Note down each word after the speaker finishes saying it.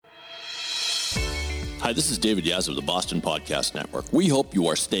Hi, this is David Yaz of the Boston Podcast Network. We hope you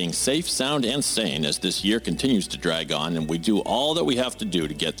are staying safe, sound, and sane as this year continues to drag on and we do all that we have to do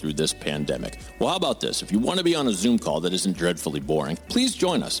to get through this pandemic. Well, how about this? If you want to be on a Zoom call that isn't dreadfully boring, please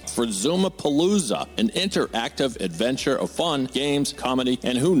join us for Zoomapalooza, an interactive adventure of fun, games, comedy,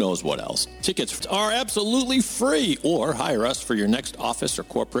 and who knows what else. Tickets are absolutely free, or hire us for your next office or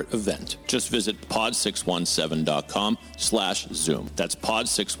corporate event. Just visit pod617.com/Zoom. That's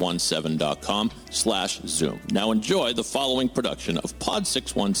pod617.com/Zoom. Now enjoy the following production of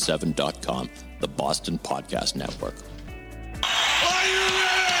pod617.com, the Boston Podcast Network. Are you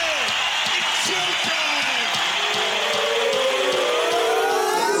ready? It's showtime!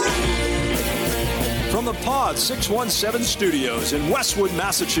 From the Pod 617 studios in Westwood,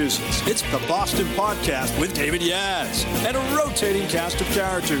 Massachusetts, it's the Boston Podcast with David Yaz and a rotating cast of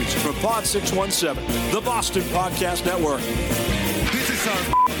characters from Pod 617, the Boston Podcast Network. This is our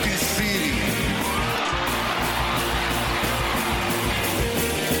city.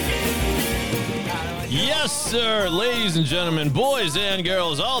 Yes, sir. Ladies and gentlemen, boys and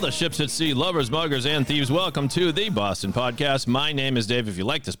girls, all the ships at sea, lovers, muggers, and thieves, welcome to the Boston Podcast. My name is Dave. If you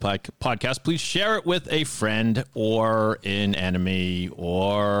like this podcast, please share it with a friend or an enemy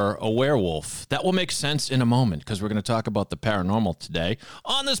or a werewolf. That will make sense in a moment because we're going to talk about the paranormal today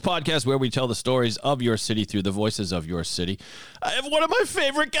on this podcast where we tell the stories of your city through the voices of your city. I have one of my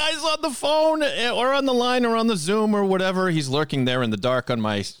favorite guys on the phone or on the line or on the Zoom or whatever. He's lurking there in the dark on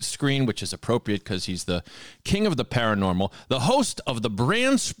my screen, which is appropriate because he's the king of the paranormal, the host of the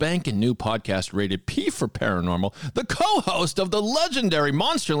brand spanking new podcast rated P for Paranormal, the co-host of the legendary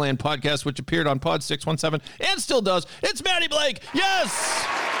Monsterland podcast, which appeared on Pod 617 and still does. It's Matty Blake. Yes.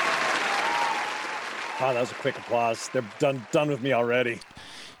 Wow, that was a quick applause. They're done with me already.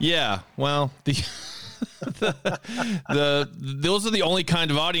 Yeah. Well, those are the only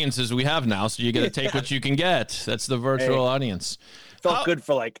kind of audiences we have now. So you got to take what you can get. That's the virtual audience. Felt good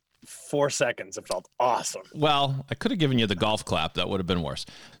for like 4 seconds. It felt awesome. Well, I could have given you the golf clap. That would have been worse.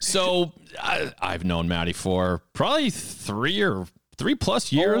 So I've known Matty for probably 3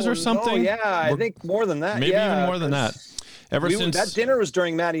 plus years or something. Oh, yeah. I think more than that. Maybe even more than that. Since that dinner was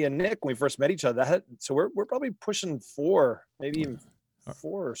during Matty and Nick when we first met each other. So we're probably pushing 4, maybe even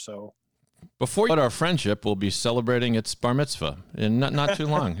 4 or so. Before our friendship, we'll be celebrating its bar mitzvah in not too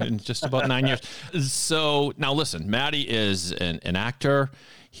long, in just about 9 years. So now listen, Matty is an actor.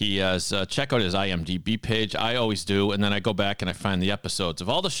 He has, check out his IMDb page. I always do. And then I go back and I find the episodes of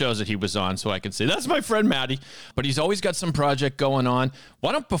all the shows that he was on so I can say, that's my friend Matty. But he's always got some project going on.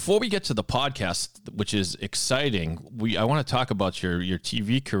 Before we get to the podcast, which is exciting, I want to talk about your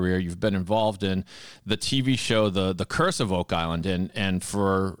TV career. You've been involved in the TV show, The Curse of Oak Island. And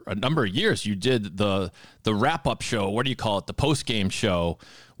for a number of years, you did the wrap-up show. What do you call it? The post-game show,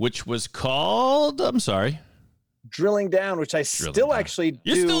 which was called, I'm sorry. Drilling Down, which I still actually do.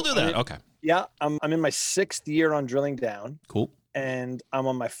 You still do that? Okay. Yeah, I'm in my 6th year on Drilling Down. Cool. And I'm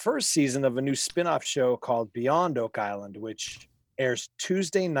on my first season of a new spin-off show called Beyond Oak Island, which airs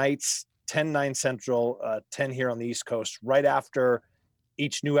Tuesday nights, 10/9 Central, 10 here on the East Coast, right after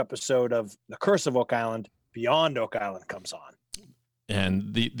each new episode of The Curse of Oak Island. Beyond Oak Island comes on.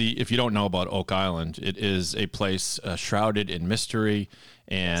 And if you don't know about Oak Island, it is a place shrouded in mystery,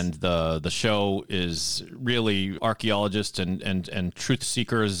 and the show is really archaeologists and truth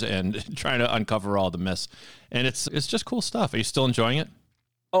seekers and trying to uncover all the myths. And it's just cool stuff. Are you still enjoying it?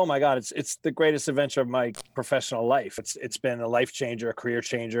 Oh my God, it's the greatest adventure of my professional life. It's been a life changer, a career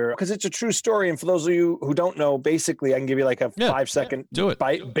changer, because it's a true story. And for those of you who don't know, basically, I can give you like a 5-second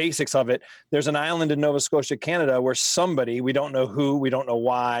basics of it. There's an island in Nova Scotia, Canada, where somebody, we don't know who, we don't know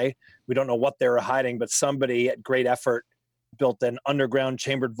why, we don't know what they were hiding, but somebody at great effort built an underground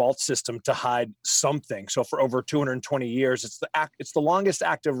chambered vault system to hide something. So for over 220 years, it's the longest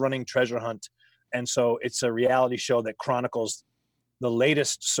active running treasure hunt. And so it's a reality show that chronicles the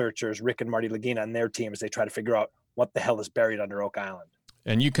latest searchers, Rick and Marty Lagina and their team, as they try to figure out what the hell is buried under Oak Island.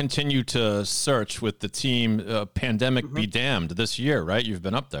 And you continue to search with the team, Pandemic Be Damned, this year, right? You've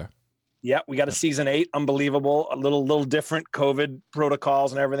been up there. Yeah, we got a season 8, unbelievable, a little different COVID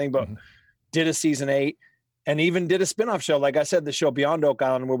protocols and everything, but did a season 8 and even did a spinoff show. Like I said, the show Beyond Oak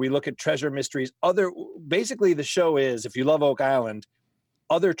Island, where we look at treasure mysteries. Basically the show is, if you love Oak Island,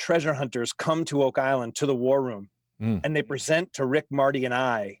 other treasure hunters come to Oak Island, to the war room, and they present to Rick, Marty, and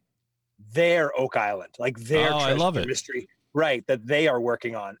I their Oak Island, like their treasure mystery, right, that they are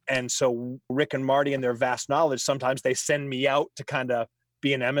working on. And so Rick and Marty and their vast knowledge, sometimes they send me out to kind of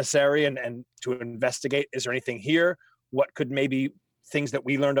be an emissary and to investigate, is there anything here? What could maybe things that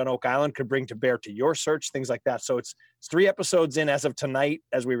we learned on Oak Island could bring to bear to your search, things like that. So it's 3 episodes in as of tonight,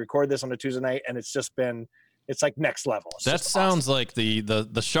 as we record this on a Tuesday night, and it's like next level. It's that sounds awesome. Like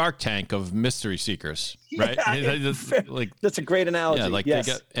the Shark Tank of mystery seekers, right? Yeah, like that's a great analogy. Yeah, like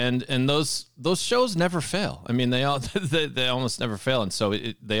yes. and those shows never fail. I mean, they almost never fail, and so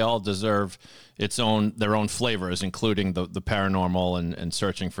they all deserve their own flavors, including the paranormal and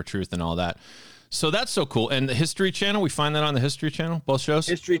searching for truth and all that. So that's so cool. And the History Channel, we find that on the History Channel, both shows?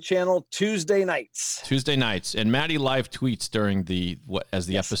 History Channel, Tuesday nights. And Maddie live tweets during as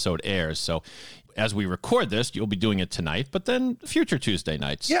the episode airs. So as we record this, you'll be doing it tonight, but then future Tuesday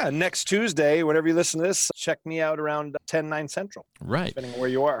nights. Yeah, next Tuesday, whenever you listen to this, check me out around 10/9 Central. Right. Depending on where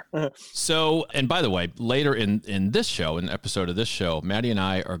you are. So, and by the way, later in this show, in an episode of this show, Maddie and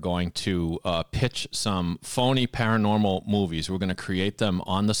I are going to pitch some phony paranormal movies. We're going to create them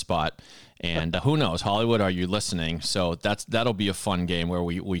on the spot. And who knows, Hollywood, are you listening? So that'll be a fun game where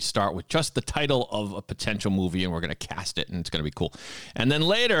we start with just the title of a potential movie and we're going to cast it and it's going to be cool. And then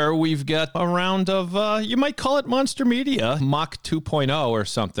later we've got a round of, you might call it Monster Media, Mach 2.0 or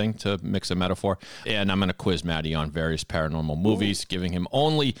something to mix a metaphor. And I'm going to quiz Maddie on various paranormal movies, giving him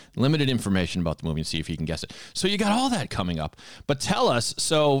only limited information about the movie and see if he can guess it. So you got all that coming up. But tell us,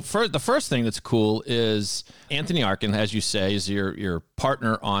 so for the first thing that's cool is Anthony Arkin, as you say, is your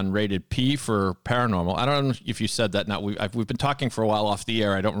partner on Rated P for Paranormal. I don't know if you said that. Now we've been talking for a while off the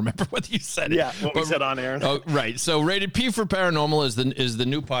air. I don't remember whether you said it. Yeah, what we said on air. Oh, right. So Rated P for Paranormal is the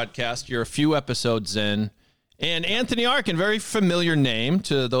new podcast. You're a few episodes in. And Anthony Arkin, very familiar name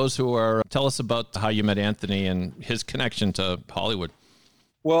to those who are. Tell us about how you met Anthony and his connection to Hollywood.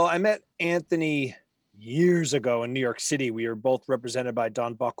 Well, I met Anthony years ago in New York City. We were both represented by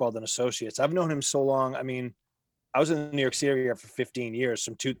Don Buchwald and Associates. I've known him so long. I mean, I was in the New York City area for 15 years.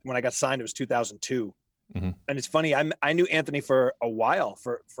 When I got signed, it was 2002. Mm-hmm. And it's funny, I knew Anthony for a while,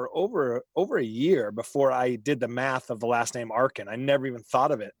 for over a year before I did the math of the last name Arkin. I never even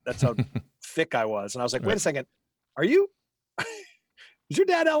thought of it. That's how thick I was. And I was like, wait a second, is your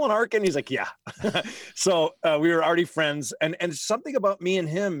dad Alan Arkin? He's like, yeah. So we were already friends. And something about me and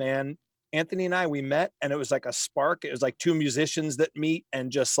him, man, Anthony and I, we met and it was like a spark. It was like two musicians that meet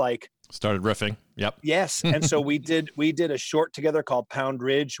and just like started riffing. Yep. Yes. And so we did to a short called Pound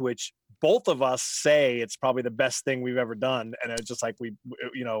Ridge, which both of us say it's probably the best thing we've ever done. And it's just like,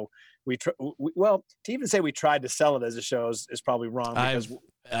 to even say we tried to sell it as a show is probably wrong. Because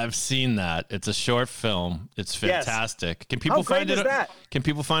I've seen that. It's a short film. It's fantastic. Yes. Can people find it? Can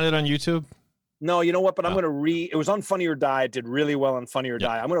people find it on YouTube? No, you know what? But I'm going to it was on Funny or Die. It did really well on Funny or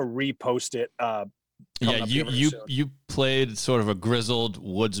Die. I'm going to repost it. Yeah, you played sort of a grizzled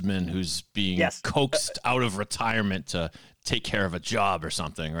woodsman who's being coaxed out of retirement to take care of a job or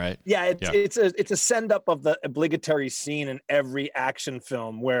something, right? Yeah, it's a send up of the obligatory scene in every action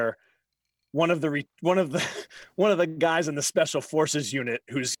film where one of the guys in the special forces unit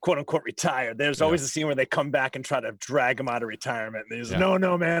who's quote unquote retired. There's always a scene where they come back and try to drag him out of retirement. And he's like,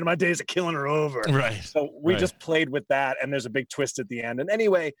 no, man, my days of killing are over. Right. So we just played with that, and there's a big twist at the end. And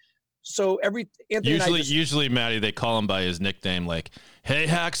anyway, so usually Matty, they call him by his nickname, like, "Hey,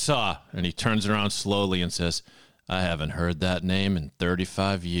 Hacksaw," and he turns around slowly and says, "I haven't heard that name in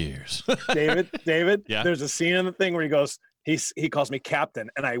 35 years." David, there's a scene in the thing where he goes, he calls me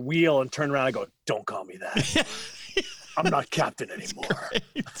Captain, and I wheel and turn around and I go, "Don't call me that. I'm not Captain anymore.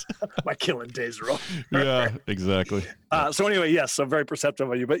 My killing days are over." Yeah, exactly. So anyway, yes, so very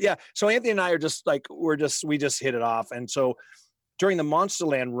perceptive of you, but yeah. So Anthony and I are just like we just hit it off, and so during the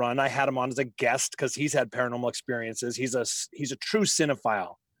Monsterland run, I had him on as a guest because he's had paranormal experiences. He's a true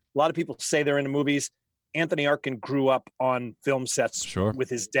cinephile. A lot of people say they're into movies. Anthony Arkin grew up on film sets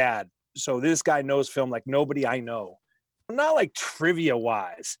with his dad, so this guy knows film like nobody I know. Not like trivia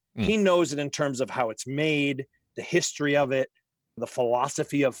wise. He knows it in terms of how it's made, the history of it, the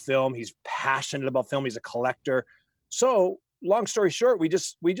philosophy of film. He's passionate about film. He's a collector. So long story short, we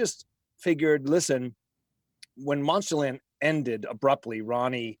just figured, listen, when Monsterland ended abruptly,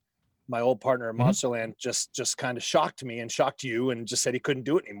 Ronnie, my old partner at Monsterland, just kind of shocked me and shocked you and just said he couldn't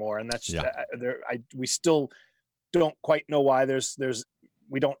do it anymore. And that's we still don't quite know why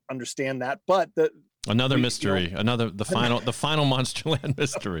we don't understand that, but the final Monsterland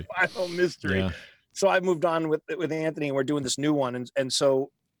mystery. Final mystery. Yeah. So I moved on with Anthony, and we're doing this new one. And so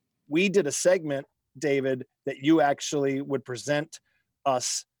we did a segment, David, that you actually would present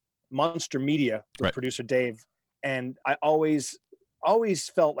us, Monster Media, with producer Dave. And I always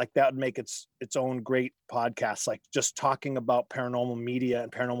felt like that would make its own great podcast, like just talking about paranormal media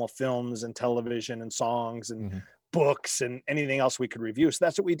and paranormal films and television and songs and books and anything else we could review. So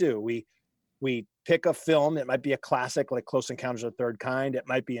that's what we do. We pick a film. It might be a classic like Close Encounters of the Third Kind. It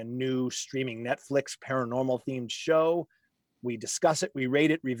might be a new streaming Netflix paranormal themed show. We discuss it, we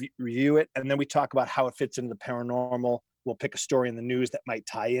rate it, review it, and then we talk about how it fits into the paranormal. We'll pick a story in the news that might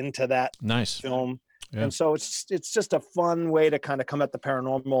tie into that film. Yeah. And so it's just a fun way to kind of come at the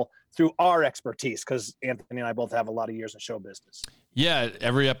paranormal through our expertise, because Anthony and I both have a lot of years in show business. Yeah,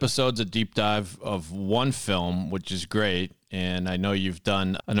 every episode's a deep dive of one film, which is great. And I know you've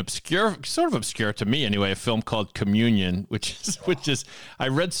done an obscure to me anyway, a film called Communion, which is, I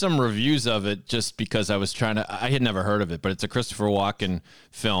read some reviews of it just because I had never heard of it, but it's a Christopher Walken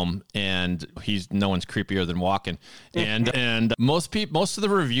film, and no one's creepier than Walken. And most of the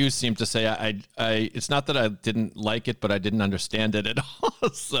reviews seem to say it's not that I didn't like it, but I didn't understand it at all.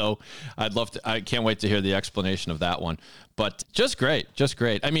 So I can't wait to hear the explanation of that one. But just great.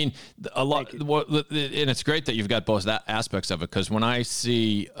 I mean, a lot, and it's great that you've got both that aspects of it, because when I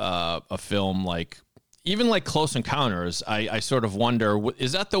see a film even like Close Encounters, I sort of wonder,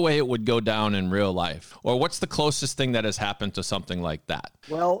 is that the way it would go down in real life? Or what's the closest thing that has happened to something like that?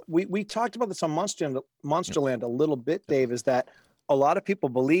 Well, we talked about this on Monsterland a little bit, Dave, is that a lot of people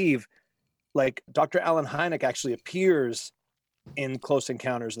believe, like Dr. Alan Hynek actually appears in Close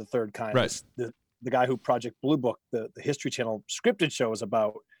Encounters of the Third Kind. Right. The guy who Project Blue Book, the History Channel scripted show, is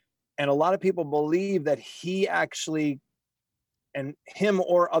about. And a lot of people believe that he actually, and him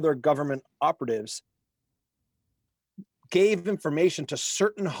or other government operatives, gave information to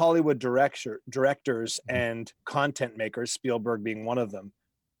certain Hollywood directors and content makers, Spielberg being one of them,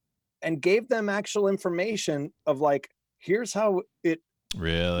 and gave them actual information of like, here's how it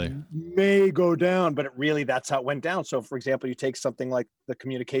really may go down, but that's how it went down. So for example, you take something like the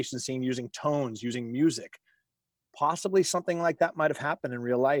communication scene using tones, using music, possibly something like that might have happened in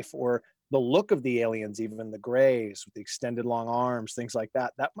real life, or the look of the aliens, even the grays with the extended long arms, things like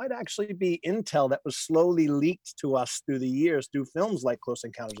that. That might actually be intel that was slowly leaked to us through the years through films like Close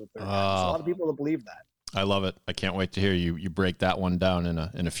Encounters of the Third Kind. There's a lot of people that believe that. I love it. I can't wait to hear you break that one down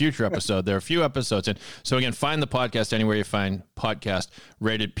in a future episode. There are a few episodes. And so again, find the podcast anywhere you find podcast,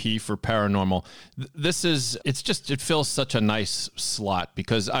 rated P for paranormal. It fills such a nice slot,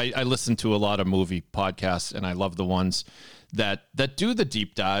 because I listen to a lot of movie podcasts, and I love the ones that do the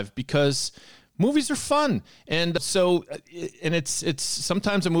deep dive, because movies are fun. And so, and it's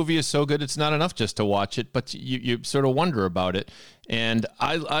sometimes a movie is so good, it's not enough just to watch it, but you sort of wonder about it. And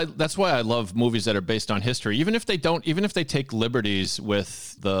I that's why I love movies that are based on history. Even if they take liberties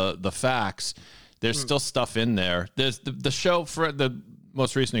with the facts, there's still stuff in there. There's the show, for the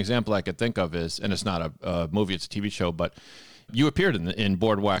most recent example I could think of is, and it's not a movie, it's a TV show, but you appeared in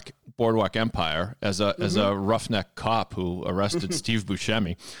Boardwalk Empire as a roughneck cop who arrested Steve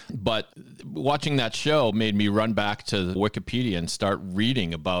Buscemi. But watching that show made me run back to Wikipedia and start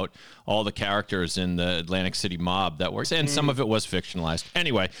reading about all the characters in the Atlantic City mob that were, and some of it was fictionalized.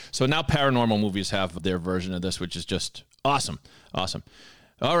 Anyway, so now paranormal movies have their version of this, which is just awesome.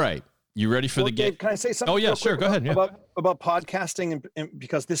 All right. You ready for the game? Can I say something? Oh, yeah, sure. Go ahead. Yeah. About podcasting, and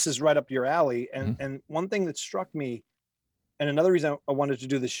because this is right up your alley. And one thing that struck me, and another reason I wanted to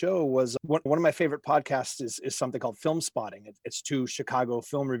do the show, was one of my favorite podcasts is something called Film Spotting. It's two Chicago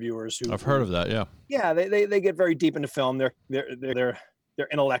film reviewers who I've heard of that. Yeah. Yeah. They get very deep into film. They're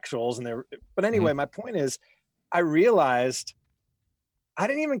intellectuals, but anyway, my point is, I realized I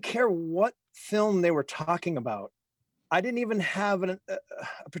didn't even care what film they were talking about. I didn't even have a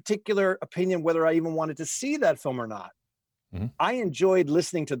particular opinion whether I even wanted to see that film or not. Mm-hmm. I enjoyed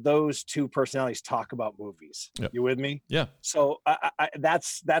listening to those two personalities talk about movies. Yep. You with me? Yeah. So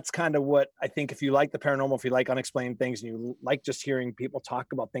that's kind of what I think. If you like the paranormal, if you like unexplained things, and you like just hearing people talk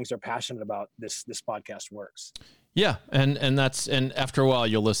about things they're passionate about, this podcast works. Yeah, and after a while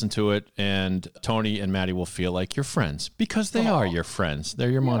you'll listen to it, and Tony and Maddie will feel like you're friends, because they are your friends. They're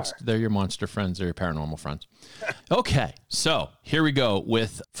your monster friends. They're your paranormal friends. Okay, so here we go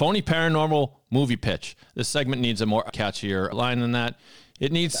with phony paranormal movie pitch. This segment needs a more catchier line than that.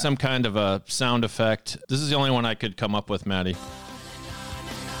 It needs some kind of a sound effect. This is the only one I could come up with, Maddie.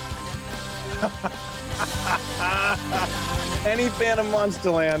 Any fan of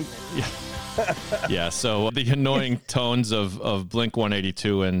Monsterland. Yeah. Yeah, so the annoying tones of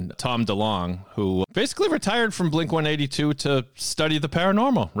Blink-182 and Tom DeLonge, who basically retired from Blink-182 to study the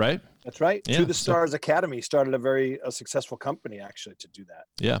paranormal, right? That's right. Yeah, To the Stars Academy started a very successful company, actually, to do that.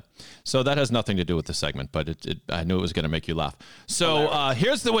 Yeah. So that has nothing to do with the segment, but I knew it was going to make you laugh. So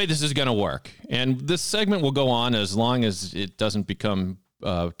here's the way this is going to work. And this segment will go on as long as it doesn't become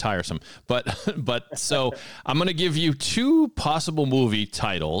tiresome. But so I'm going to give you two possible movie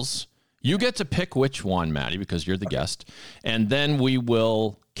titles. You get to pick which one, Maddie, because you're the guest, and then we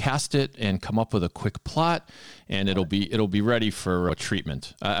will cast it and come up with a quick plot, and it'll be ready for a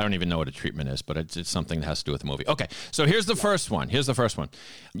treatment. I don't even know what a treatment is, but it's something that has to do with the movie. Okay, so here's the first one.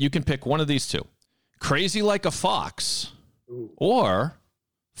 You can pick one of these two: Crazy Like a Fox, or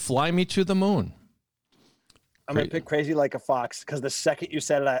Fly Me to the Moon. I'm going to pick Crazy Like a Fox because the second you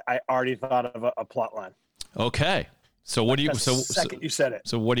said it, I already thought of a plot line. Okay. So what do you? So second you said it.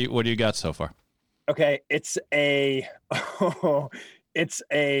 So what do you got so far? Okay, it's a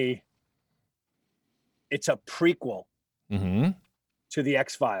prequel to the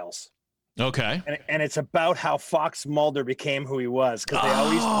X-Files. Okay. And it's about how Fox Mulder became who he was because they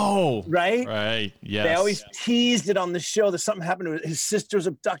always right, yes. They always teased it on the show that something happened to his sister was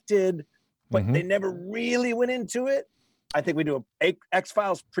abducted, but they never really went into it. I think we do a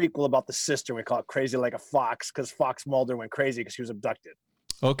X-Files prequel about the sister. We call it Crazy Like a Fox because Fox Mulder went crazy because she was abducted.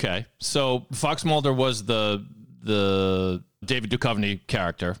 Okay, so Fox Mulder was the David Duchovny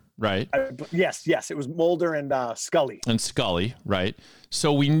character, right? Yes. It was Mulder and Scully. And Scully, right?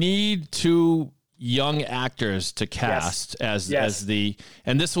 So we need two young actors to cast as the,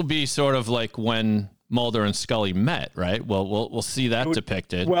 and this will be sort of like when Mulder and Scully met, right? Well, we'll see that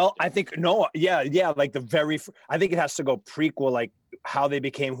depicted. Well, I think like I think it has to go prequel, like how they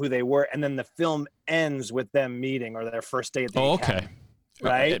became who they were, and then the film ends with them meeting or their first day at the academy,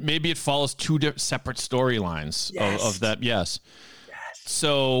 right? Maybe it follows two separate storylines of that. Yes.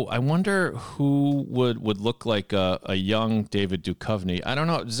 So I wonder who would look like a young David Duchovny. I don't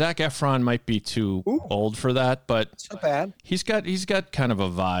know. Zac Efron might be too old for that, but it's not bad. He's got kind of a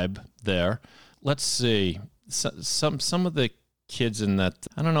vibe there. Let's see. Some of the kids in that.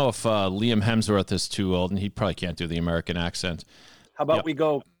 I don't know if Liam Hemsworth is too old, and he probably can't do the American accent. How about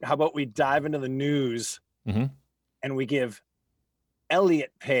we dive into the news and we give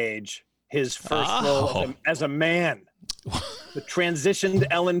Elliot Page his first role as a man. The transitioned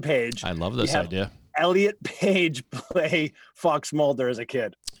Ellen Page. I love this idea. Elliot Page play Fox Mulder as a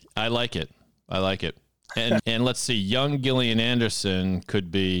kid. I like it. And let's see. Young Gillian Anderson could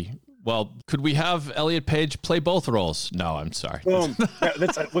be. Well, could we have Elliot Page play both roles? No, I'm sorry. Boom.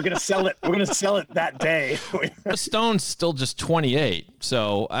 We're going to sell it. We're going to sell it that day. Stone's still just 28.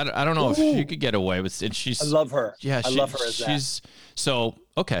 So I don't know if she could get away with it. I love her. Yeah, I love her as that. So,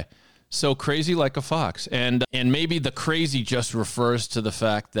 okay. So Crazy Like a Fox. And maybe the crazy just refers to the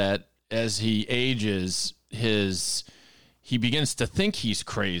fact that as he ages, he begins to think he's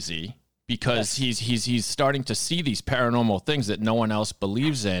crazy. Because he's starting to see these paranormal things that no one else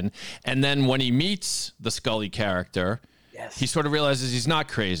believes in. And then when he meets the Scully character, he sort of realizes he's not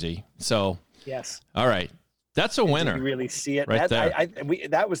crazy. So, all right. That's a winner. You really see it. Right there.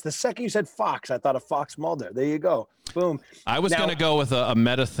 That was the second you said Fox. I thought of Fox Mulder. There you go. Boom. I was going to go with a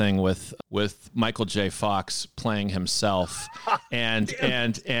meta thing with Michael J. Fox playing himself, and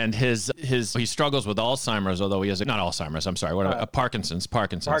his he struggles with Alzheimer's, although he has not Alzheimer's. I'm sorry, Parkinson's.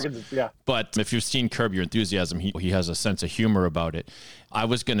 Yeah. But if you've seen Curb Your Enthusiasm, he has a sense of humor about it. I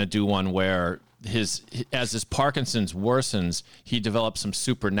was going to do one where as his Parkinson's worsens, he develops some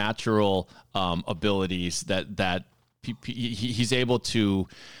supernatural abilities that he's able to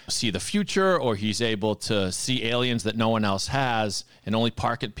see the future, or he's able to see aliens that no one else has, and only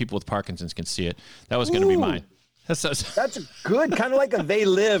people with Parkinson's can see it. That was going to be mine. That's good. Kind of like a They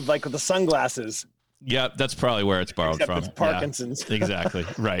Live, like with the sunglasses. Yeah, that's probably where it's borrowed from. It's Parkinson's. Yeah, exactly.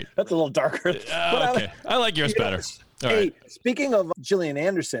 Right. That's a little darker. Okay. I like yours better. All right. Speaking of Gillian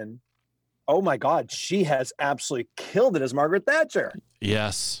Anderson, oh my God, she has absolutely killed it as Margaret Thatcher.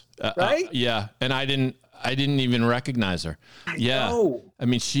 Yes. Right? Yeah. And I didn't even recognize her. I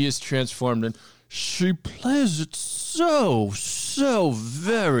mean, she is transformed, and she plays it so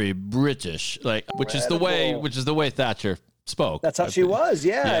very British, which is the way Thatcher spoke. That's how she was.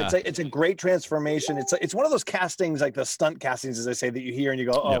 Yeah. It's a great transformation. It's one of those castings, like the stunt castings, as I say, that you hear and you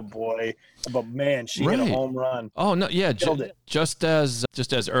go, oh boy, but man, she hit a home run. Oh no, yeah, just as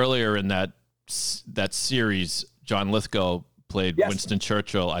earlier in that series, John Lithgow played Winston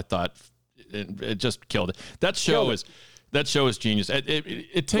Churchill. I thought it just killed it. That show is genius.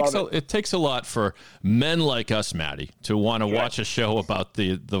 It takes a lot for men like us, Maddie, to want to watch a show about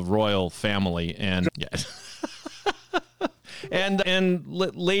the royal family and and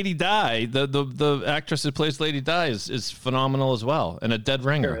Lady Di, the actress that plays Lady Di is phenomenal as well, and a dead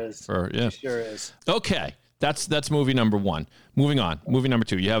ringer. She sure is. Okay, that's movie number one. Moving on, movie number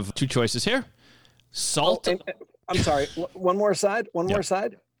two. You have two choices here. Salt. I'm sorry. One more side.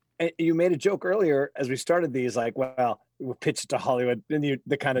 You made a joke earlier as we started these, like, well, we'll pitch it to Hollywood, and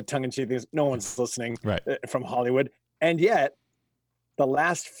the kind of tongue-in-cheek things. No one's listening from Hollywood, and yet The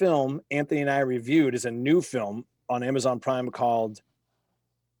last film Anthony and I reviewed is a new film on Amazon Prime called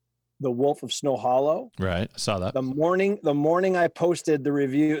The Wolf of Snow Hollow. Right. I saw that. The morning I posted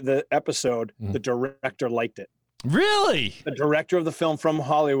the episode, the director liked it. Really? The director of the film from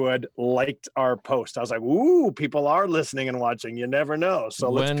Hollywood liked our post. I was like, ooh, people are listening and watching. You never know.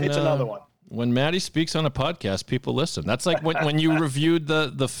 So let's pitch another one. When Maddie speaks on a podcast, people listen. That's like when you reviewed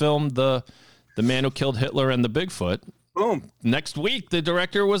the film, The Man Who Killed Hitler and the Bigfoot. Boom. Next week, the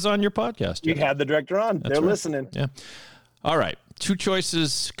director was on your podcast. You had the director on. They're right. Listening. Yeah. All right. 2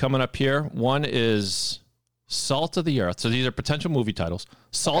 choices coming up here. One is Salt of the Earth. So these are potential movie titles.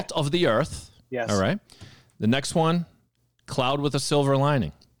 Salt of the Earth. Yes. All right. The next one, Cloud with a Silver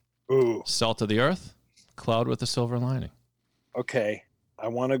Lining. Ooh. Salt of the Earth, Cloud with a Silver Lining. Okay. I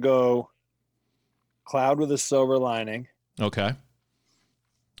want to go Cloud with a Silver Lining. Okay.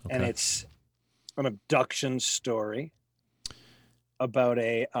 And it's an abduction story about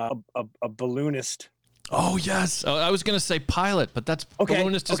a balloonist. Oh, yes. I was going to say pilot, but that's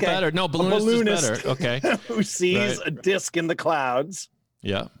balloonist is better. No, balloonist is better. Okay. Who sees a disc in the clouds.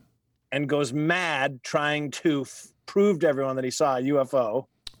 Yeah. And goes mad trying to prove to everyone that he saw a UFO.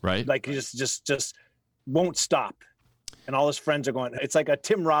 Right. Like he just won't stop. And all his friends are going, it's like a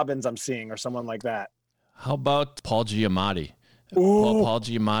Tim Robbins I'm seeing or someone like that. How about Paul Giamatti? Paul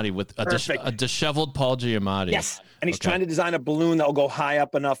Giamatti with a disheveled Paul Giamatti. Yes. And he's trying to design a balloon that will go high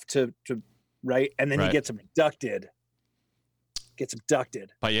up enough to right. And then he gets abducted.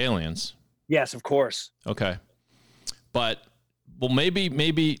 By aliens. Yes, of course. Okay. But, well,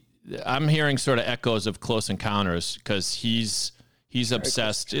 maybe I'm hearing sort of echoes of Close Encounters because he's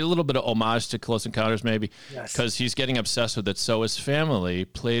obsessed. A little bit of homage to Close Encounters, maybe, because he's getting obsessed with it. So his family,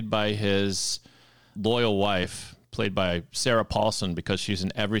 played by his loyal wife, played by Sarah Paulson, because she's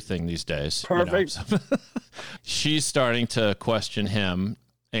in everything these days. Perfect. She's starting to question him,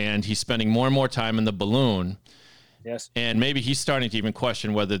 and he's spending more and more time in the balloon. Yes. And maybe he's starting to even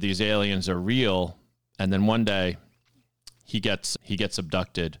question whether these aliens are real. And then one day he gets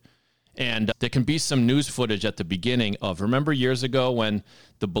abducted. And there can be some news footage at the beginning of, remember years ago when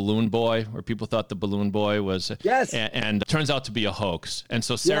the balloon boy, where people thought the balloon boy was, and it turns out to be a hoax. And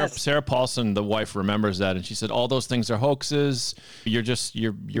so Sarah Paulson, the wife, remembers that. And she said, all those things are hoaxes.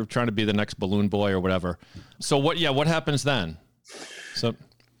 You're trying to be the next balloon boy or whatever. So what happens then? So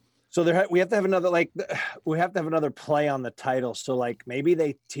we have to have another play on the title. So like maybe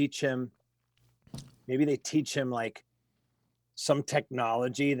they teach him like some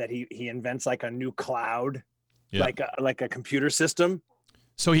technology that he invents, like a new cloud, like a computer system.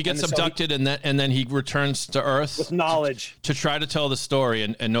 So he gets abducted and then he returns to Earth with knowledge to try to tell the story,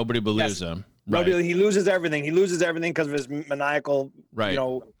 and nobody believes him. Right. Nobody, he loses everything. He loses everything because of his maniacal,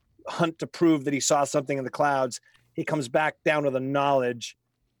 hunt to prove that he saw something in the clouds. He comes back down with the knowledge.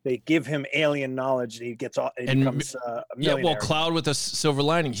 They give him alien knowledge, and he becomes a millionaire. Cloud with a silver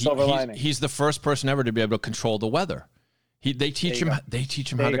lining. He's the first person ever to be able to control the weather. They teach him how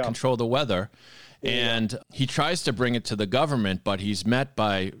to control the weather, and he tries to bring it to the government, but he's met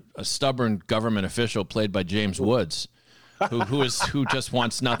by a stubborn government official played by James Woods, who just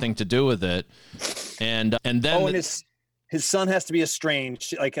wants nothing to do with it, and then his son has to be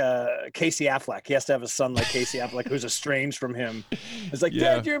estranged, like Casey Affleck. He has to have a son like Casey Affleck who's estranged from him. It's like,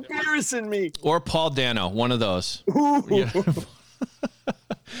 Dad, you're embarrassing me. Or Paul Dano, one of those.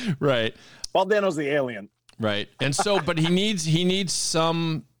 Right. Paul Dano's the alien. Right. And so, but he needs he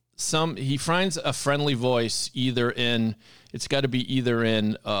finds a friendly voice it's got to be either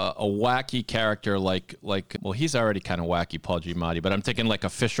in a wacky character like he's already kind of wacky, Paul Giamatti, but I'm thinking like a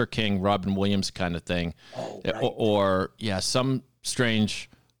Fisher King, Robin Williams kind of thing. Oh, right. Or some strange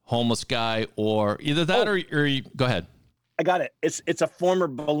homeless guy, or either that or go ahead. I got it. It's a former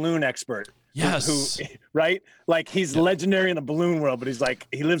balloon expert. Yes. Who, right? Like he's legendary in the balloon world, but he's like,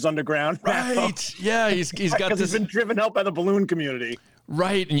 he lives underground. Right. Now. Yeah. He's got this. He's been driven out by the balloon community.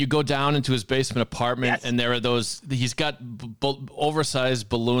 Right. And you go down into his basement apartment and there are he's got oversized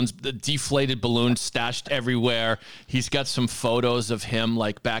balloons, the deflated balloons stashed everywhere. He's got some photos of him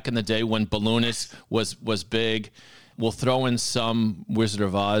like back in the day when balloonist was big. We'll throw in some Wizard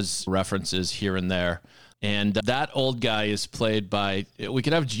of Oz references here and there. And that old guy is played by, we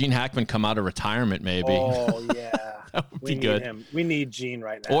could have Gene Hackman come out of retirement, maybe. Oh, yeah. That would be good. Need him. We need Gene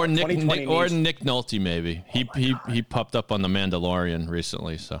right now. Or Nick Nolte, maybe. He popped up on The Mandalorian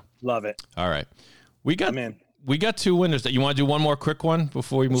recently. So love it. All right. We got 2 winners. That you want to do one more quick one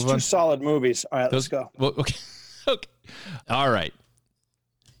before we move on? 2 solid movies. All right, let's go. Well, okay. Okay. All right.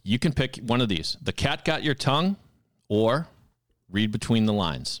 You can pick one of these. The Cat Got Your Tongue or Read Between the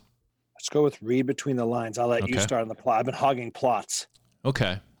Lines. Let's go with Read Between the Lines. I'll let you start on the plot. I've been hogging plots.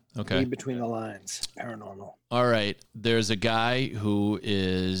 Okay. Read between the lines. Paranormal. All right. There's a guy who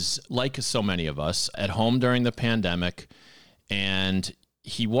is, like so many of us, at home during the pandemic, and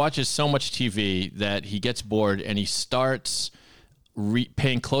he watches so much TV that he gets bored, and he starts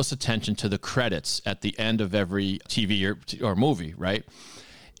paying close attention to the credits at the end of every TV or movie, right?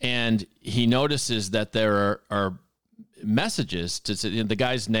 And he notices that there are messages the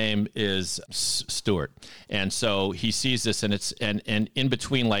guy's name is Stuart, and so he sees this, and it's and in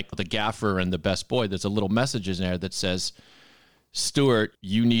between, like, the gaffer and the best boy, there's a little messages in there that says, Stuart,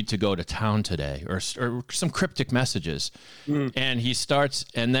 you need to go to town today, or some cryptic messages. And he starts,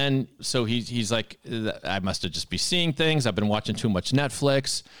 and then so he's like, I must have just be seeing things. I've been watching too much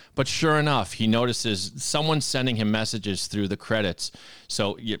Netflix. But sure enough, he notices someone sending him messages through the credits.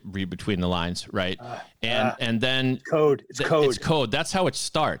 So you read between the lines, right? And then code. It's code. It's code. That's how it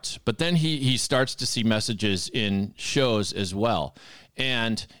starts. But then he starts to see messages in shows as well,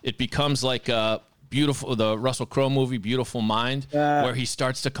 and it becomes like the Russell Crowe movie, Beautiful Mind, where he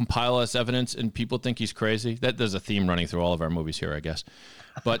starts to compile this evidence and people think he's crazy. There's a theme running through all of our movies here, I guess.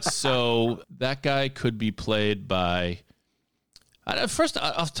 But so that guy could be played by, at first,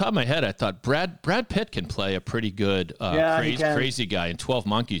 off the top of my head, I thought Brad Pitt can play a pretty good crazy guy. In 12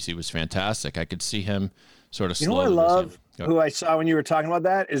 Monkeys, he was fantastic. I could see him sort of You know what I love, who I saw when you were talking about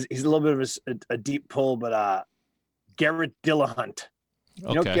that, is he's a little bit of a deep pull, but Garrett Dillahunt.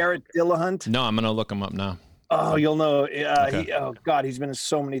 You know Garrett Dillahunt? No, I'm going to look him up now. Oh, you'll know. He's been in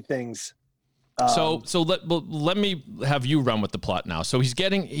so many things. So let me have you run with the plot now. So he's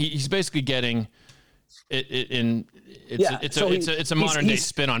basically getting it's a modern day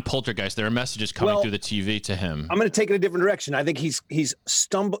spin on Poltergeist. There are messages coming through the TV to him. I'm going to take it a different direction. I think he's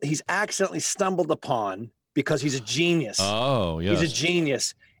accidentally stumbled upon, because he's a genius. Oh, yes. He's a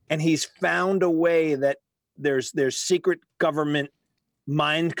genius, and he's found a way that there's secret government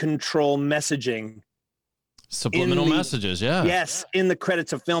mind control messaging, subliminal messages. Yes, in the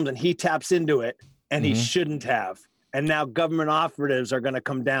credits of films, and he taps into it, and he shouldn't have. And now government operatives are going to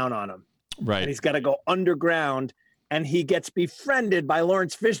come down on him. Right. And he's got to go underground, and he gets befriended by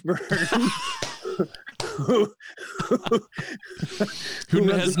Lawrence Fishburne, who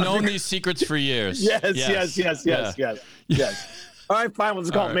has known these secrets for years. Yes. All right, fine.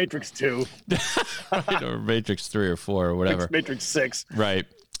 Let's call it Matrix 2. Right, or Matrix 3 or 4 or whatever. Matrix 6. Right.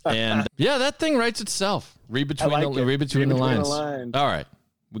 And that thing writes itself. Read between the lines. All right.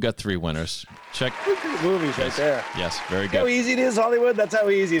 We got 3 winners. Check. Movies right there. Yes, very good. How easy it is, Hollywood? That's how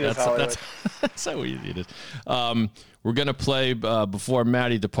easy it is, Hollywood. That's how easy it is. We're going to play, before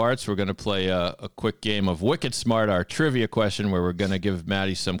Maddie departs, we're going to play a quick game of Wicked Smart, our trivia question, where we're going to give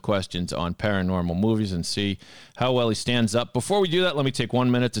Maddie some questions on paranormal movies and see how well he stands up. Before we do that, let me take 1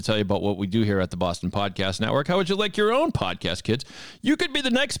 minute to tell you about what we do here at the Boston Podcast Network. How would you like your own podcast, kids? You could be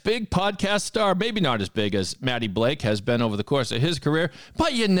the next big podcast star, maybe not as big as Maddie Blake has been over the course of his career,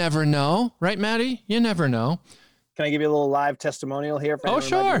 but you never know. Right, Maddie? You never know. Can I give you a little live testimonial here for anyone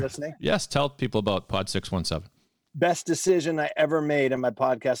who might be listening? Yes, tell people about Pod 617. Best decision I ever made in my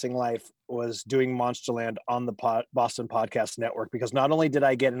podcasting life was doing Monsterland on the Boston Podcast Network, because not only did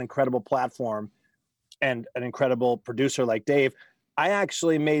I get an incredible platform and an incredible producer like Dave, I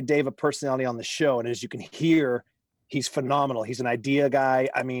actually made Dave a personality on the show. And as you can hear, he's phenomenal. He's an idea guy.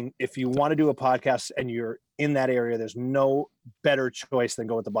 I mean, if you want to do a podcast and you're in that area, there's no better choice than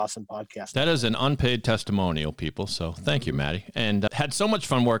go with the Boston Podcast. That is an unpaid testimonial, people. So thank you, Maddie. And had so much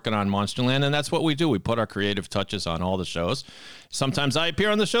fun working on Monsterland, and that's what we do. We put our creative touches on all the shows. Sometimes I appear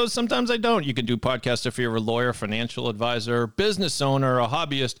on the shows, sometimes I don't. You can do podcasts if you're a lawyer, financial advisor, business owner, a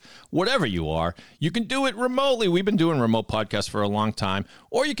hobbyist, whatever you are. You can do it remotely. We've been doing remote podcasts for a long time.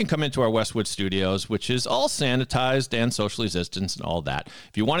 Or you can come into our Westwood studios, which is all sanitized and socially distanced and all that.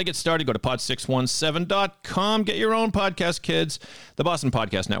 If you want to get started, go to pod617.com. Get your own podcast, kids. The Boston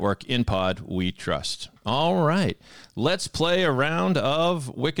Podcast Network. In Pod, we trust. All right. Let's play a round of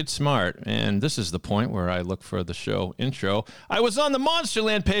Wicked Smart. And this is the point where I look for the show intro. I was on the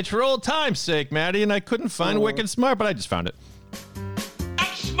Monsterland page for old time's sake, Maddie, and I couldn't find Wicked Smart, but I just found it.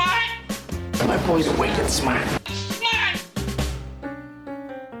 I'm smart. My boy's wicked smart. Smart.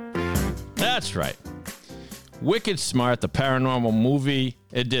 That's right. Wicked Smart, the Paranormal Movie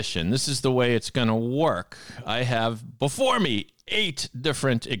Edition. This is the way it's going to work. I have before me 8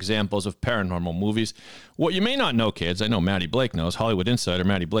 different examples of paranormal movies. What you may not know, kids, I know Maddie Blake knows, Hollywood Insider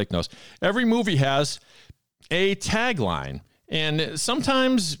Maddie Blake knows, every movie has a tagline. And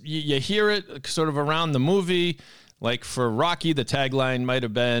sometimes you hear it sort of around the movie. Like for Rocky, the tagline might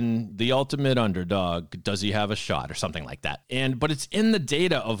have been "The ultimate underdog. Does he have a shot?" or something like that. But it's in the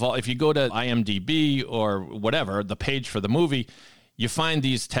data of all. If you go to IMDb or whatever, the page for the movie, you find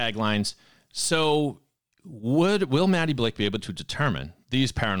these taglines. So will Maddie Blake be able to determine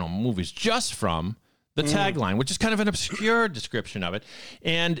these paranormal movies just from the tagline, which is kind of an obscure description of it?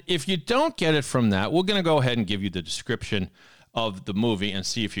 And if you don't get it from that, we're going to go ahead and give you the description of the movie and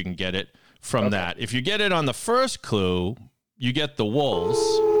see if you can get it from that. If you get it on the first clue, you get the wolves.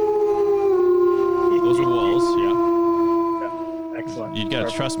 Those are wolves, yeah. Excellent. You got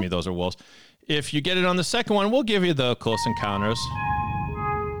to trust me, those are wolves. If you get it on the second one, we'll give you the Close Encounters.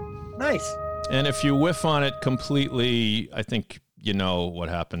 Nice. And if you whiff on it completely, I think you know what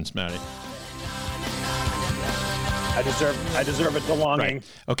happens, Maddie. I deserve a belonging. Right.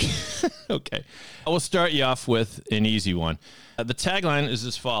 Okay. Okay. I will start you off with an easy one. The tagline is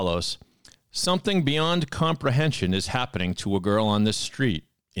as follows. Something beyond comprehension is happening to a girl on this street,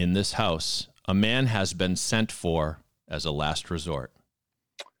 in this house. A man has been sent for as a last resort.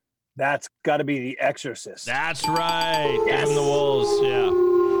 That's got to be The Exorcist. That's right. Yes. Give him the wolves. Yeah.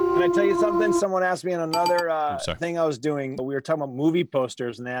 Can I tell you something? Someone asked me on another thing I was doing. We were talking about movie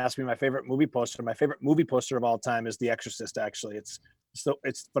posters, and they asked me my favorite movie poster. My favorite movie poster of all time is The Exorcist. Actually, it's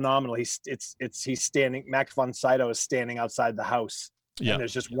phenomenal. He's standing. Max von Sydow is standing outside the house. Yeah. And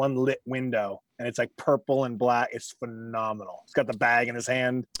there's just one lit window, and it's like purple and black. It's phenomenal. He's got the bag in his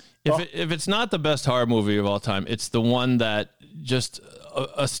hand. If it's not the best horror movie of all time, it's the one that just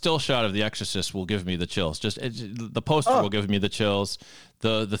a still shot of The Exorcist will give me the chills. The poster will give me the chills.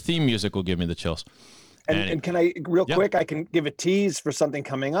 The theme music will give me the chills. And can I, quick, I can give a tease for something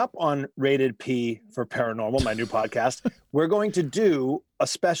coming up on Rated P for Paranormal, my new podcast. We're going to do a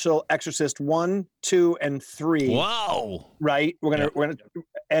special Exorcist 1, 2, and 3. Wow. Right? We're gonna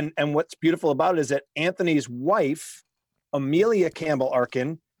and what's beautiful about it is that Anthony's wife, Amelia Campbell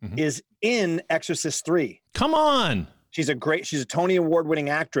Arkin, is in Exorcist 3. Come on. She's a Tony Award-winning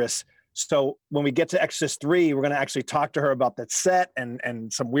actress. So when we get to Exorcist 3, we're going to actually talk to her about that set and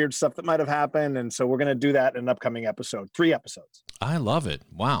some weird stuff that might have happened. And so we're going to do that in an upcoming episode, 3 episodes. I love it.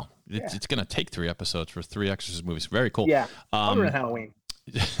 Wow. It's going to take 3 episodes for 3 Exorcist movies. Very cool. Yeah. Other than Halloween.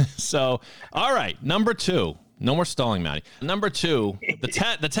 So, all right. Number 2. No more stalling, Maddie. Number 2, the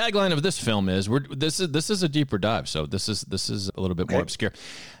tagline of this film is this is a deeper dive. So this is a little bit more obscure.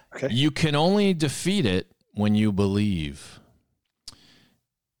 Okay. You can only defeat it when you believe.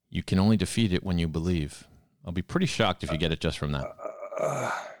 You can only defeat it when you believe. I'll be pretty shocked if you get it just from that.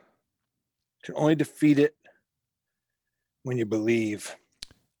 You can only defeat it when you believe.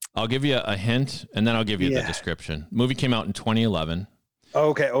 I'll give you a hint, and then I'll give you the description. The movie came out in 2011.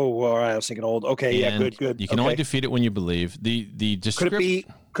 Okay. Oh, all right. I was thinking old. Okay. And good. You can only defeat it when you believe. The description.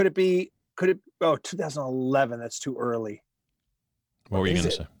 Could it be? 2011. That's too early. What were you going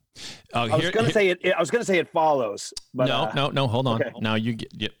to say? I was going to say it. I was going to say It Follows. But, no. Hold on. Okay. Now you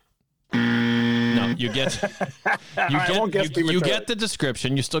get. No, you get the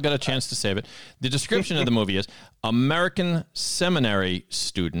description. You still got a chance to save it. The description of the movie is: an American seminary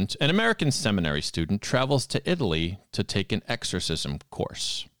student travels to Italy to take an exorcism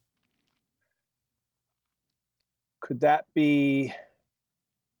course. Could that be?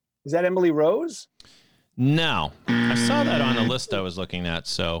 Is that Emily Rose? No, I saw that on a list I was looking at.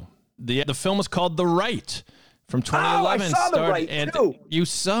 So the film is called The Right. From 2011, I saw The Right, too. You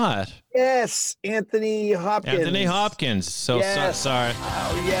saw it. Yes, Anthony Hopkins. Sorry.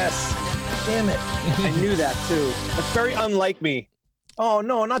 Oh, yes. Damn it. I knew that, too. That's very unlike me. Oh,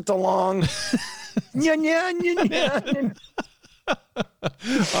 no, not DeLong.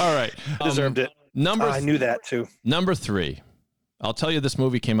 All right. Deserved it. I knew that, too. Number 3. I'll tell you, this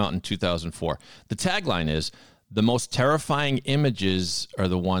movie came out in 2004. The tagline is, the most terrifying images are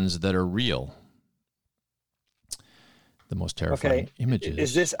the ones that are real. The most terrifying images.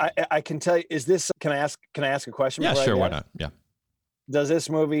 Is this? I can tell you. Is this? Can I ask a question? Yeah, sure. Why not? Yeah. Does this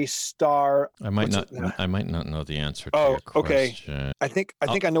movie star? I might not know the answer to your question. Okay. I think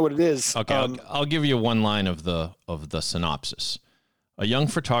I know what it is. Okay. I'll give you one line of the synopsis. A young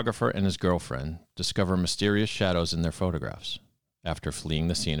photographer and his girlfriend discover mysterious shadows in their photographs after fleeing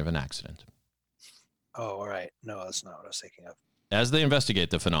the scene of an accident. Oh, all right. No, that's not what I was thinking of. As they investigate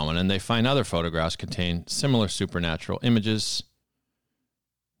the phenomenon, they find other photographs contain similar supernatural images,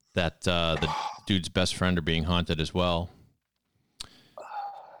 that the dude's best friend are being haunted as well.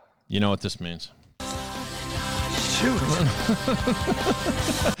 You know what this means. Shoot.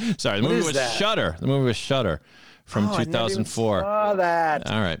 Sorry, the movie was Shudder. The movie was Shudder from 2004. I saw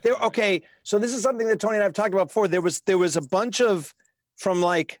that. All right. Okay, so this is something that Tony and I have talked about before. There was a bunch of, from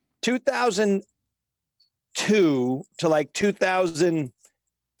like 2002 to like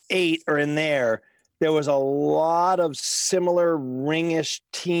 2008 or in there there was a lot of similar ringish,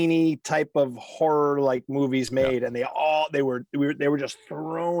 teeny type of horror like movies made, and they were just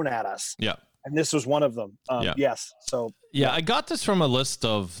thrown at us. Yeah. And this was one of them. Yes. So yeah, I got this from a list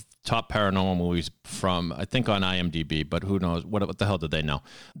of top paranormal movies from, I think, on IMDb, but who knows? What the hell did they know?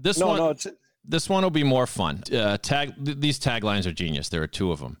 This one will be more fun. These taglines are genius. There are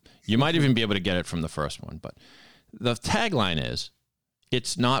two of them. You might even be able to get it from the first one, but the tagline is,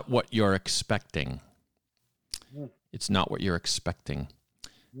 "It's not what you're expecting." It's not what you're expecting.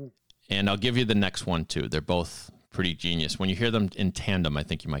 And I'll give you the next one too. They're both pretty genius. When you hear them in tandem, I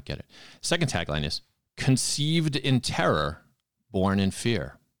think you might get it. Second tagline is, "Conceived in terror, born in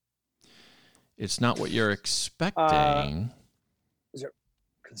fear." It's not what you're expecting. Is it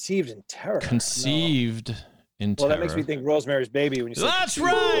conceived in terror? Conceived in terror. Well, that makes me think Rosemary's Baby when you say That's conceived.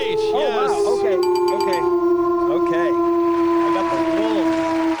 right. Oh, Yes. wow. Okay. I got the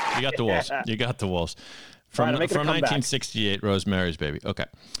wolves. You got the wolves. You got the wolves. From 1968, Rosemary's Baby. Okay.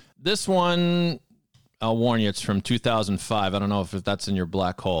 This one, I'll warn you, it's from 2005. I don't know if that's in your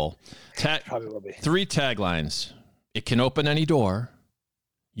black hole. Probably will be. 3 taglines. "It can open any door,"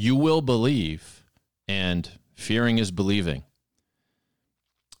 "You will believe," and "Fearing is believing."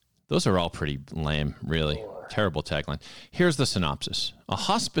 Those are all pretty lame, really. Terrible tagline. Here's the synopsis. A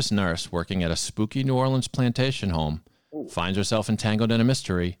hospice nurse working at a spooky New Orleans plantation home finds herself entangled in a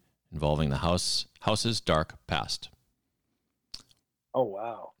mystery involving the house's dark past. Oh,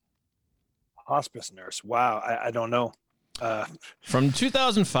 wow. Hospice nurse. Wow. I don't know. From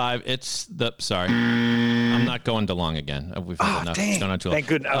 2005, it's the... Sorry. I'm not going too long again. We've had enough. Dang. It's gone on too long. Thank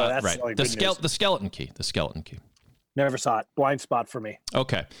goodness. That's right. only The good news. skeleton key. The skeleton key. Never saw it. Blind spot for me.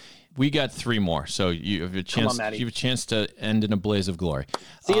 Okay. We got 3 more, so you have a chance. You have a chance to end in a blaze of glory.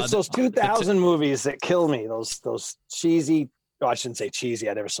 See, it's those 2000 movies that kill me. Those cheesy. Oh, I shouldn't say cheesy.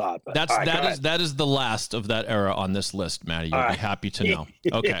 I never saw it. But that is the last of that era on this list, Maddie. You'll be happy to know.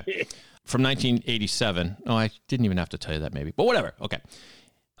 Okay, from 1987. Oh, I didn't even have to tell you that, maybe, but whatever. Okay,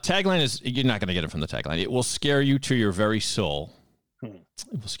 tagline is, you're not going to get it from the tagline. It will scare you to your very soul. It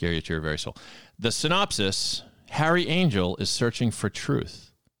will scare you to your very soul. The synopsis: Harry Angel is searching for truth.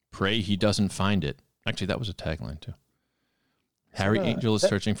 Pray he doesn't find it. Actually, that was a tagline too. Harry Angel is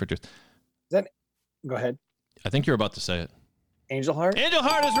searching for truth. Go ahead. I think you're about to say it. Angel Heart? Angel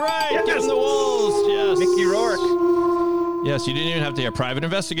Heart is right. Yes. Give him the wolves. Yes. Mickey Rourke. Yes, you didn't even have to. A private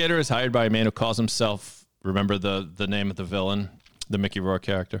investigator is hired by a man who calls himself, remember the name of the villain, the Mickey Rourke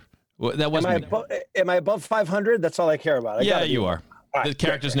character? Well, that wasn't. Am I above 500? That's all I care about. Yeah, you are. Right, the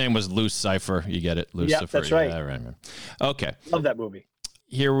character's name was Lucifer. You get it? Lucifer. Yeah, that's right. Yeah, right. Okay. Love that movie.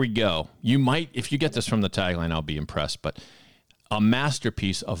 Here we go. You might, if you get this from the tagline, I'll be impressed, but a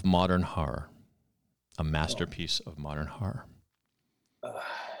masterpiece of modern horror. A masterpiece of modern horror.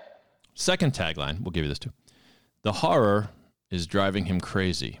 Second tagline, we'll give you this too. The horror is driving him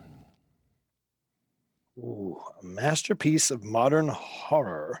crazy. Ooh, a masterpiece of modern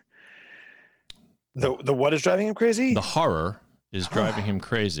horror. The what is driving him crazy? The horror is driving him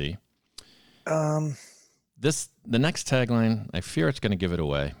crazy. The next tagline, I fear it's going to give it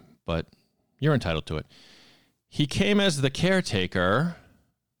away, but you're entitled to it. He came as the caretaker.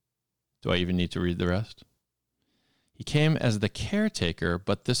 Do I even need to read the rest? He came as the caretaker,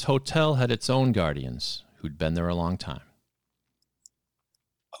 but this hotel had its own guardians who'd been there a long time.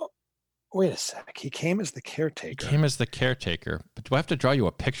 Oh, wait a sec. He came as the caretaker. He came as the caretaker. But do I have to draw you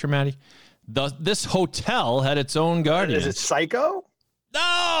a picture, Maddie? This hotel had its own guardians. Is it Psycho?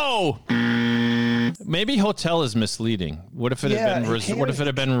 No! Maybe hotel is misleading. What if it had been what if it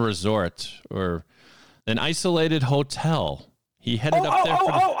had been resort or an isolated hotel? He headed up there.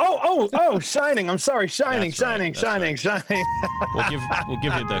 Shining. I'm sorry. Shining. We'll give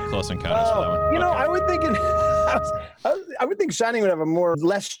you the Close Encounters for that one. You know, I would think Shining would have a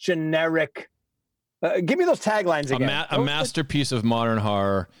less generic. Give me those taglines again. A masterpiece of modern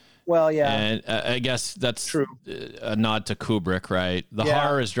horror. Well, yeah. And I guess that's true. A nod to Kubrick, right? The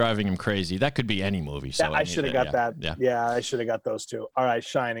horror is driving him crazy. That could be any movie. So I should have got that. Yeah, I should have got those two. All right,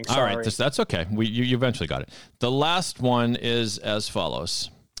 Shining. Sorry. All right, that's okay. You eventually got it. The last one is as follows.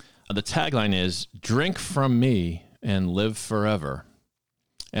 The tagline is, "Drink from me and live forever."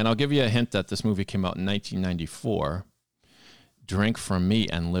 And I'll give you a hint that this movie came out in 1994. Drink from me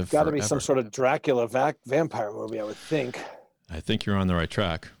and live forever. Got to be some sort of Dracula vampire movie, I would think. I think you're on the right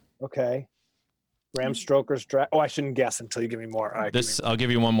track. Okay. Bram Stoker's I shouldn't guess until you give me more. All right, I'll give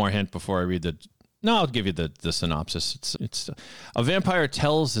you one more hint before I read I'll give you the synopsis. It's a vampire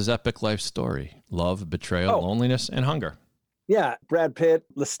tells his epic life story: love, betrayal, loneliness, and hunger. Yeah, Brad Pitt,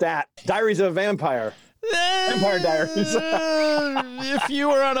 Lestat, Diaries of a Vampire. Vampire Diaries. If you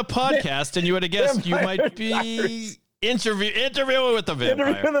were on a podcast and you had a guest, you might be interviewing with the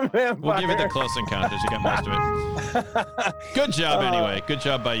vampire. We'll give you the Close Encounters. You got most of it. Good job, anyway. Good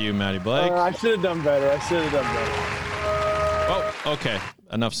job by you, Matty Blake. I should have done better. Oh, okay.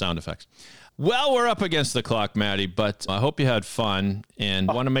 Enough sound effects. Well, we're up against the clock, Matty, but I hope you had fun and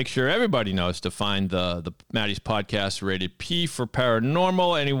want to make sure everybody knows to find the Matty's podcast rated P for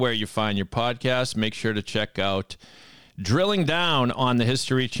Paranormal anywhere you find your podcast. Make sure to check out Drilling Down on the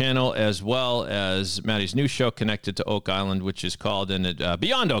History Channel, as well as Matty's new show connected to Oak Island, which is called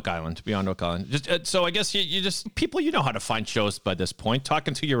Beyond Oak Island. So I guess you just people, you know how to find shows by this point.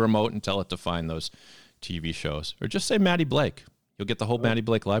 Talking to your remote and tell it to find those TV shows, or just say Matty Blake. You'll get the whole Matty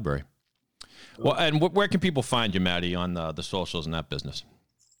Blake library. Well, and where can people find you, Matty, on the socials and that business?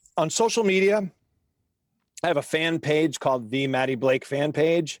 On social media, I have a fan page called the Matty Blake fan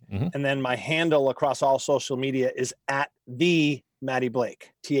page. Mm-hmm. And then my handle across all social media is at the Matty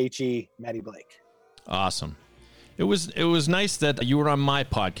Blake, THE Matty Blake. Awesome. It was nice that you were on my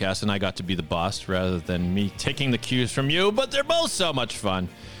podcast and I got to be the boss rather than me taking the cues from you, but they're both so much fun.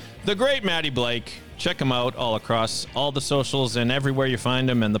 The great Matty Blake. Check him out all across all the socials and everywhere you find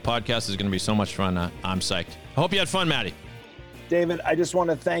him, and the podcast is going to be so much fun. I'm psyched. I hope you had fun, Matty. David, I just want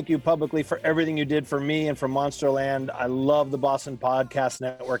to thank you publicly for everything you did for me and for Monsterland. I love the Boston Podcast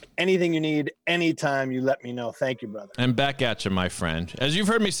Network. Anything you need, anytime, you let me know. Thank you, brother. And back at you, my friend. As you've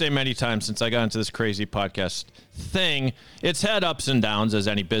heard me say many times since I got into this crazy podcast thing, it's had ups and downs, as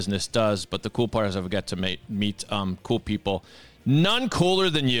any business does, but the cool part is I've got to meet cool people. None cooler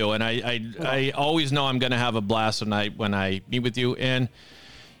than you, and I always know I'm going to have a blast when I meet with you. And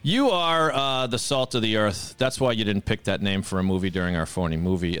you are the salt of the earth. That's why you didn't pick that name for a movie during our phony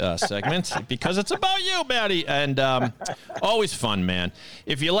movie segment, because it's about you, Matty. And always fun, man.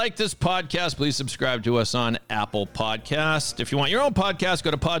 If you like this podcast, please subscribe to us on Apple Podcast. If you want your own podcast, go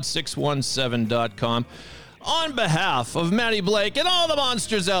to pod617.com. On behalf of Matty Blake and all the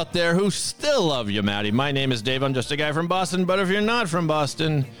monsters out there who still love you, Matty, my name is Dave. I'm just a guy from Boston, but if you're not from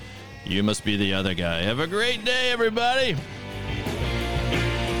Boston, you must be the other guy. Have a great day, everybody.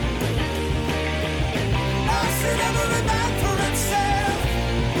 I said